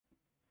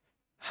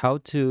how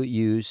to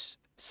use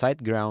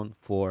Siteground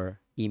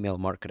for email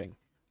marketing.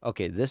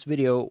 Okay, this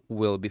video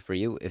will be for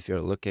you if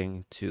you're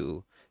looking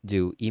to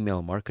do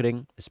email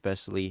marketing,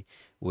 especially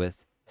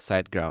with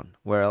Siteground.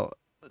 Well,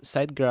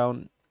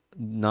 Siteground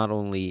not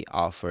only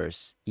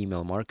offers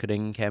email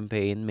marketing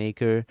campaign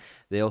maker,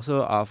 they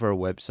also offer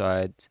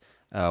websites,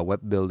 web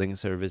building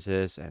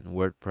services, and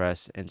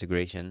WordPress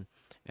integration,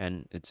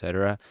 and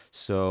etc.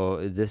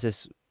 So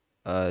this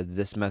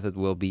method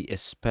will be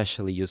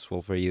especially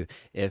useful for you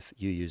if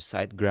you use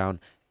SiteGround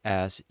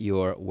as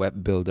your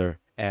web builder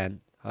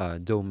and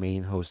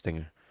domain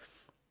hosting.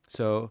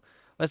 So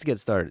let's get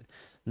started.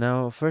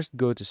 Now, first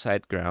go to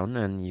SiteGround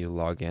and you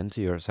log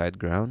into your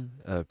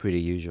SiteGround,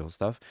 pretty usual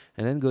stuff,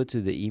 and then go to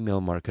the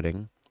email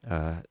marketing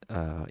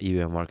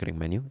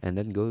menu, and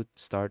then go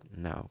Start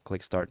Now.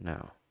 Click Start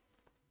Now.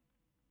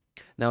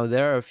 Now,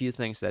 there are a few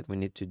things that we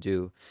need to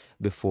do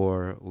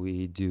before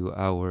we do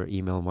our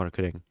email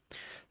marketing.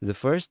 The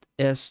first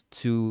is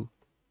to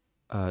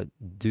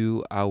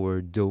do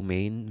our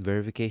domain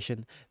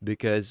verification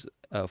because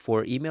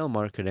for email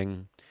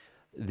marketing,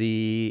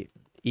 the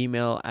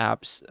email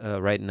apps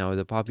right now,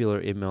 the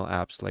popular email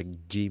apps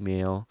like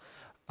Gmail,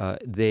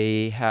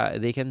 they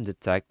can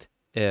detect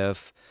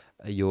if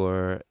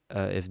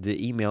if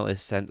the email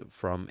is sent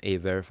from a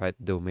verified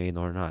domain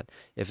or not.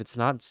 If it's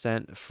not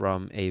sent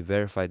from a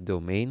verified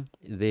domain,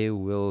 they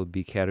will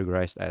be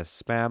categorized as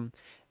spam,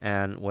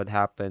 and what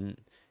happened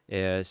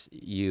is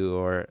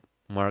your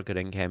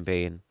marketing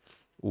campaign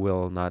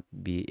will not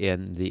be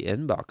in the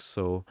inbox.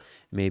 So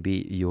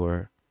maybe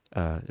your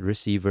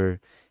receiver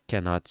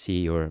cannot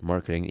see your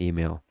marketing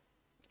email.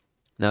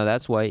 Now,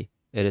 that's why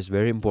it is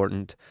very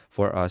important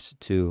for us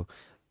to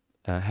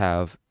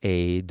have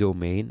a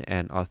domain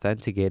and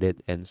authenticate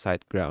it in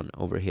SiteGround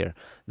over here.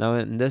 Now,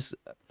 in this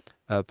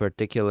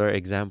particular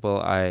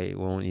example, I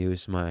won't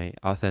use my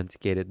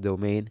authenticated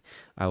domain.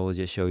 I will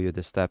just show you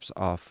the steps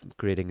of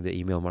creating the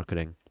email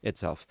marketing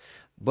itself.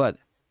 But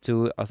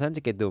to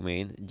authenticate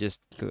domain,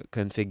 just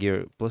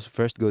configure.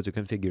 First, go to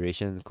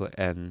configuration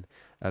and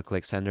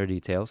click sender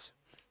details.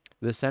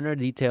 The sender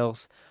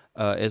details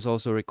is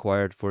also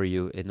required for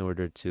you in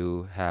order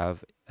to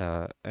have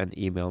an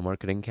email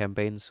marketing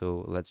campaign.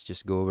 So let's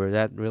just go over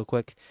that real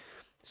quick.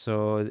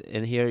 So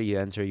in here, you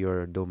enter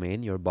your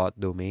domain, your bought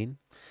domain.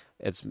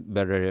 It's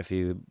better if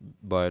you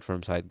buy it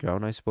from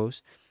SiteGround, I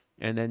suppose.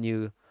 And then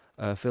you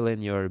fill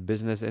in your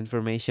business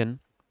information,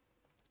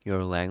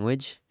 your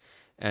language,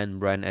 and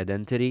brand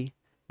identity,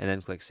 and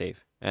then click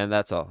save. And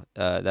that's all.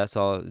 That's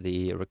all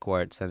the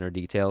required sender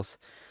details.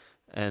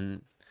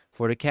 And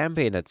for the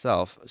campaign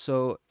itself,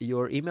 so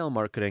your email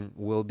marketing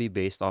will be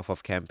based off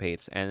of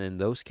campaigns, and in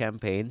those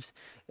campaigns,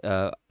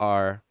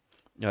 are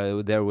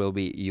there will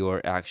be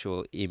your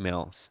actual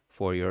emails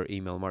for your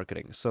email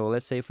marketing. So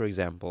let's say, for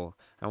example,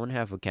 I want to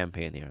have a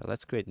campaign here.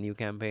 Let's create new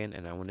campaign,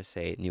 and I want to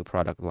say new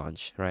product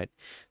launch, right?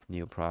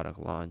 New product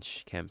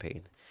launch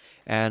campaign,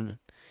 and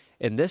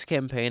in this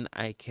campaign,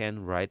 I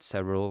can write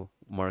several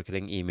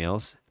marketing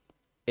emails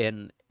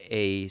in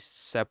a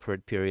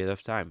separate period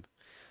of time.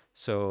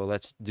 So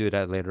let's do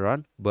that later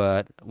on.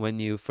 But when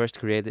you first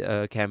create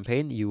a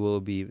campaign, you will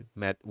be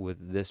met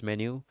with this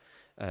menu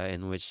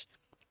in which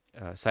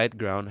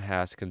SiteGround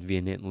has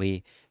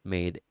conveniently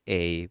made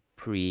a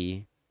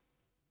pre-arranged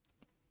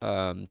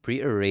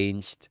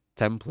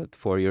template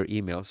for your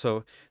email.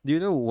 So do you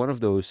know one of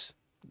those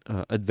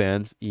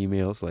advanced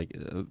emails, like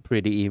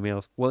pretty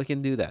emails? Well, you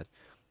can do that,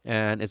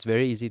 and it's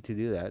very easy to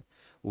do that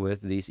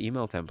with these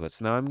email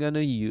templates. Now I'm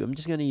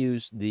just gonna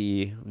use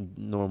the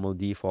normal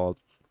default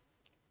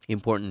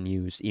important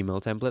news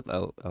email template.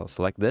 I'll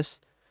select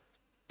this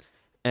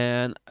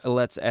and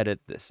let's edit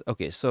this.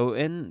 Okay, so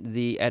in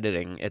the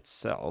editing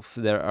itself,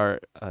 there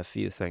are a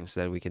few things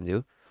that we can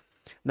do.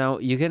 Now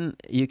you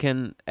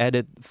can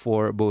edit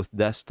for both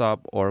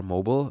desktop or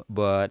mobile,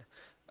 but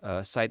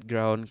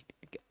SiteGround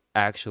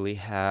actually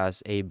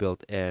has a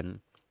built-in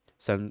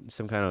some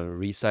kind of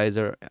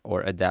resizer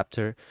or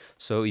adapter,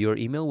 so your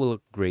email will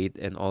look great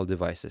in all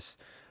devices.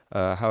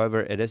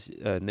 However, it is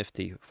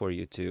nifty for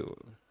you to,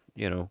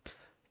 you know,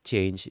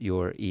 change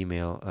your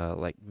email,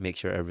 like make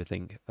sure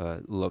everything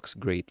looks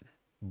great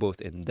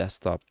both in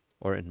desktop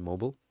or in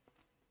mobile.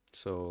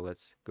 So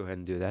let's go ahead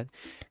and do that.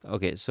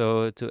 Okay,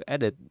 so to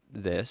edit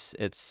this,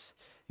 it's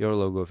your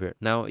logo here.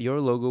 Now your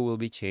logo will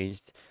be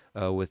changed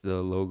with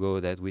the logo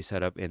that we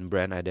set up in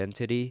brand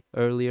identity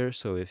earlier.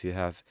 So if you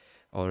have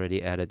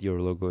already added your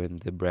logo in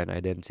the brand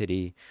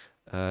identity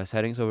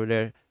settings over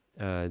there,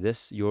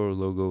 this your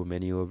logo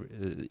menu over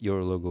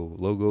your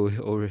logo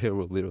over here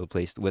will be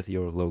replaced with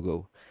your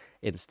logo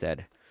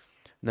instead.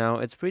 Now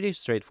it's pretty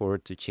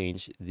straightforward to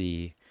change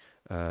the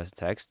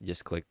text.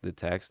 Just click the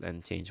text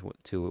and change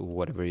to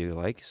whatever you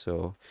like.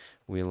 So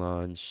we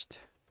launched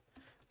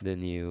the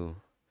new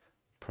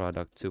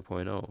product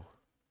 2.0,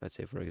 let's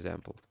say, for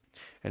example,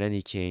 and then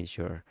you change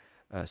your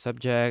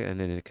subject, and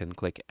then you can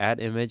click add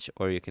image,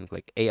 or you can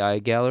click AI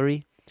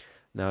gallery.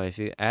 Now if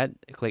you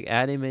click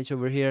add image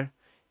over here,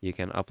 you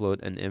can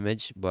upload an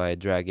image by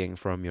dragging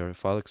from your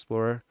file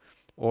explorer,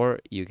 or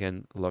you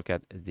can look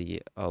at the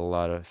a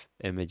lot of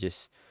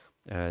images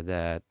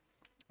that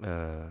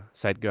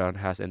SiteGround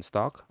has in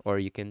stock, or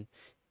you can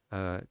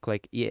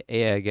click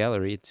AI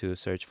gallery to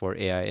search for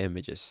AI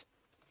images.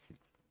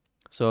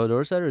 So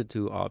those are the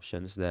two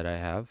options that I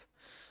have.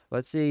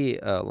 Let's see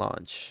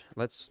launch.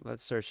 Let's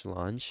search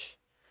launch.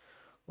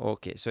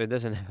 Okay, so it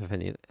doesn't have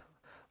any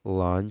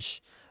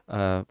launch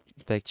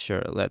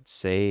picture.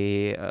 Let's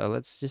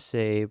just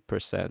say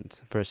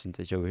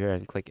percentage over here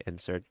and click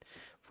insert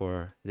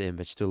for the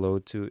image to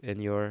load to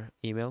in your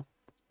email.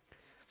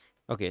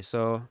 Okay,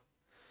 so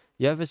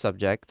you have a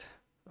subject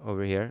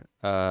over here,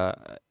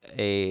 a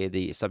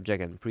the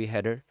subject and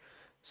pre-header.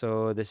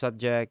 So the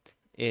subject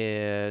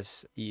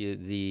is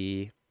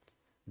the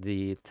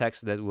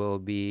text that will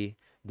be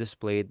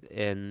displayed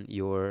in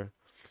your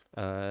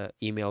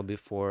email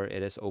before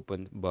it is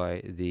opened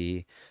by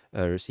the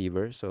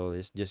receiver. So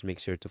let's just make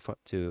sure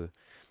to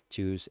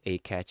choose a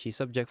catchy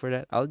subject for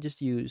that. I'll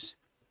just use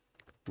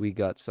 "We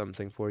got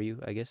something for you,"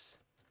 I guess.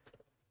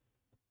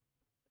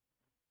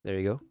 There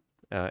you go.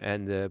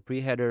 And the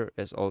pre-header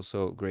is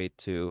also great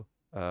to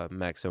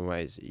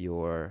maximize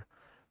your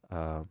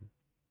um,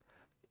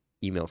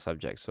 email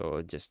subject.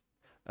 So just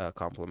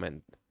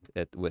complement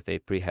it with a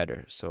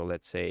pre-header. So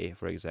let's say,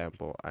 for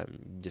example,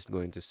 I'm just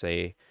going to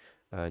say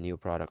new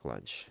product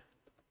launch.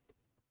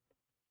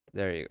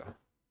 There you go.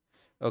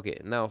 Okay,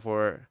 now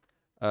for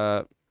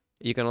uh,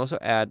 you can also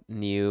add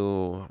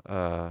new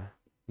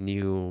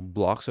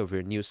blocks over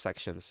here, new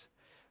sections,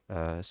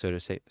 so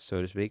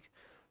to speak,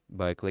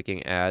 by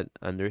clicking add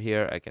under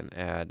here. I can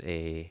add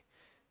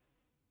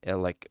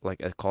like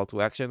a call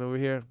to action over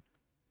here,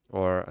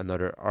 or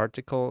another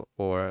article,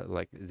 or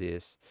like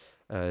this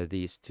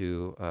these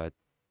two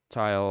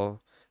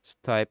tile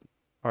type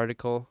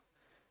article.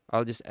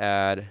 I'll just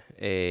add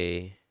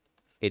a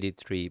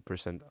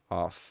 83%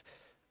 off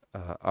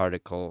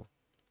article.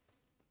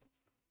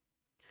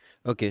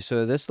 Okay,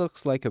 so this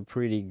looks like a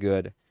pretty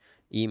good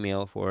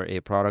email for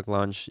a product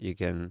launch. You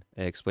can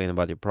explain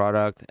about your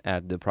product,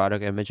 add the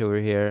product image over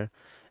here,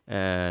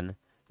 and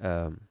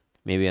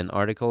maybe an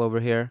article over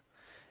here.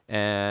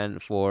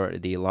 And for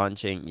the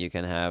launching, you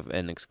can have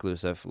an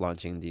exclusive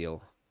launching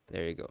deal.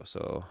 There you go.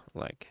 So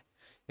like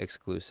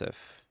exclusive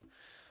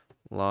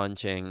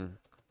launching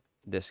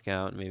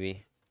discount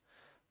maybe.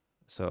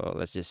 So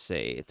let's just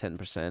say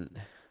 10%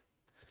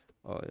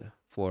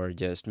 for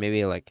just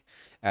maybe like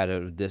at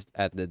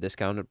the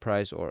discounted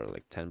price, or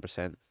like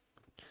 10%.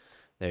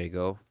 There you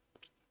go.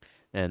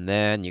 And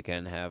then you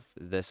can have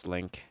this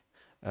link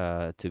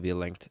to be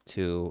linked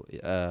to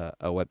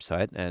a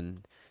website,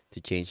 and to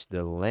change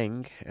the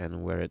link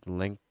and where it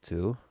linked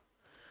to,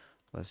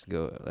 let's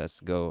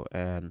go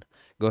and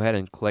go ahead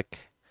and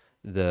click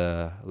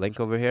the link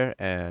over here,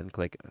 and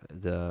click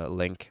the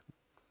link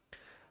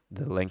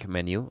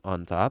menu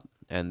on top,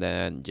 and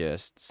then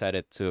just set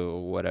it to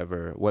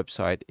whatever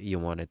website you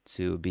want it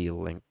to be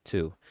linked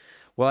to.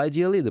 Well,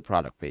 ideally the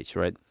product page,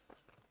 right?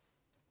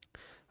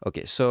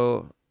 Okay,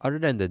 so other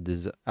than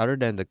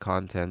the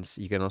contents,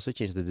 you can also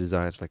change the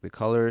designs, like the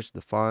colors,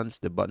 the fonts,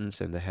 the buttons,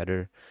 and the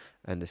header,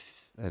 and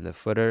the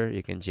footer.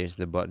 You can change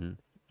the button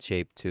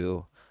shape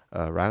to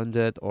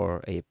rounded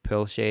or a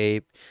pill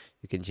shape.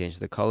 You can change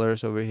the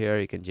colors over here.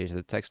 You can change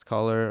the text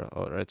color,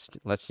 or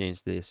let's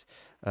change this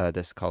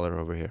color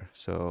over here.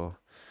 So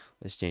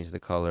let's change the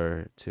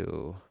color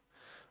to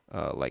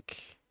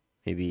like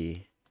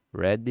maybe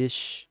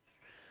reddish.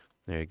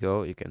 There you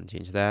go. You can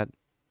change that,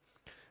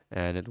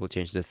 and it will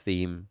change the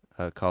theme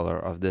color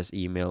of this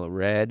email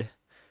red,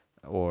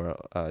 or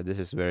this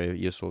is very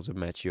useful to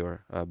match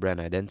your brand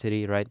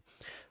identity, right?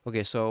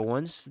 Okay, so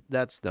once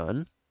that's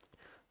done,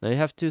 now you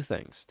have two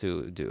things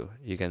to do.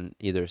 You can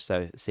either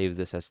save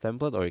this as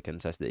template, or you can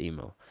test the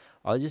email.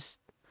 I'll just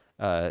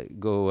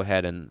go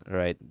ahead and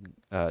write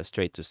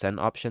straight to send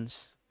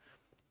options,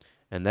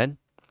 and then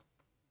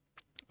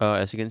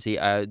as you can see,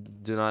 I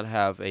do not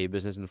have a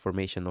business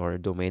information or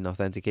domain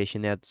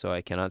authentication yet, so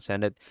I cannot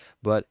send it.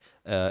 But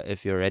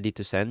if you're ready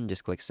to send,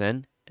 just click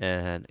send,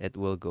 and it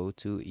will go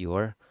to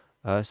your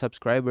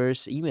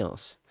subscribers'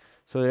 emails.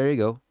 So there you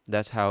go.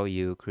 That's how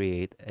you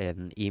create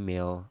an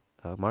email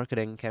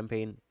marketing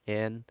campaign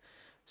in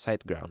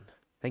SiteGround.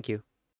 Thank you.